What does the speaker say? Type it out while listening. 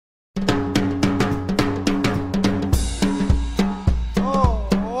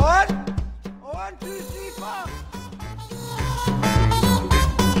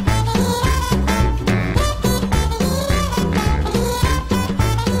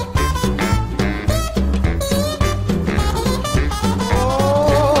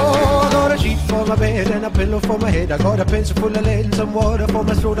my bed and a pillow for my head. I got a pencil full of lead and some water for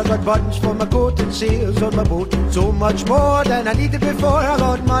my throat. I got buttons for my coat and sails on my boat. So much more than I needed before. I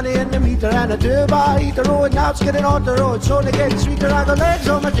got money in the meter and a turbo heater. Oh, and now it's getting on the road, slowly getting sweeter. I got legs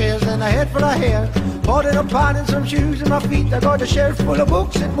on my chairs and a head full of hair. Bought it up pan and some shoes in my feet. I got a shelf full of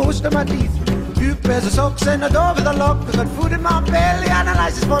books and most of my teeth. Two pairs of socks and a door with a lock. I got food in my belly and a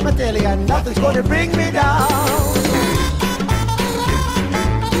license for my telly, and nothing's gonna bring me down.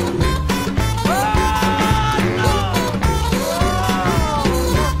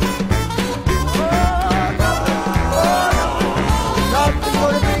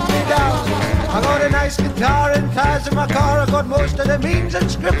 I got a nice guitar and tires in my car. I got most of the means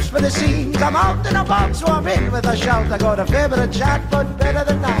and scripts for the scenes. I'm out in a box, so I'm in with a shout. I got a fair bit of chat, but better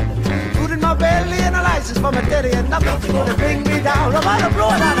than that. Food in my belly and a license for my daddy, and nothing's gonna bring me down. I'm gonna blow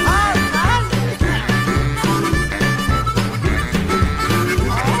it on hard.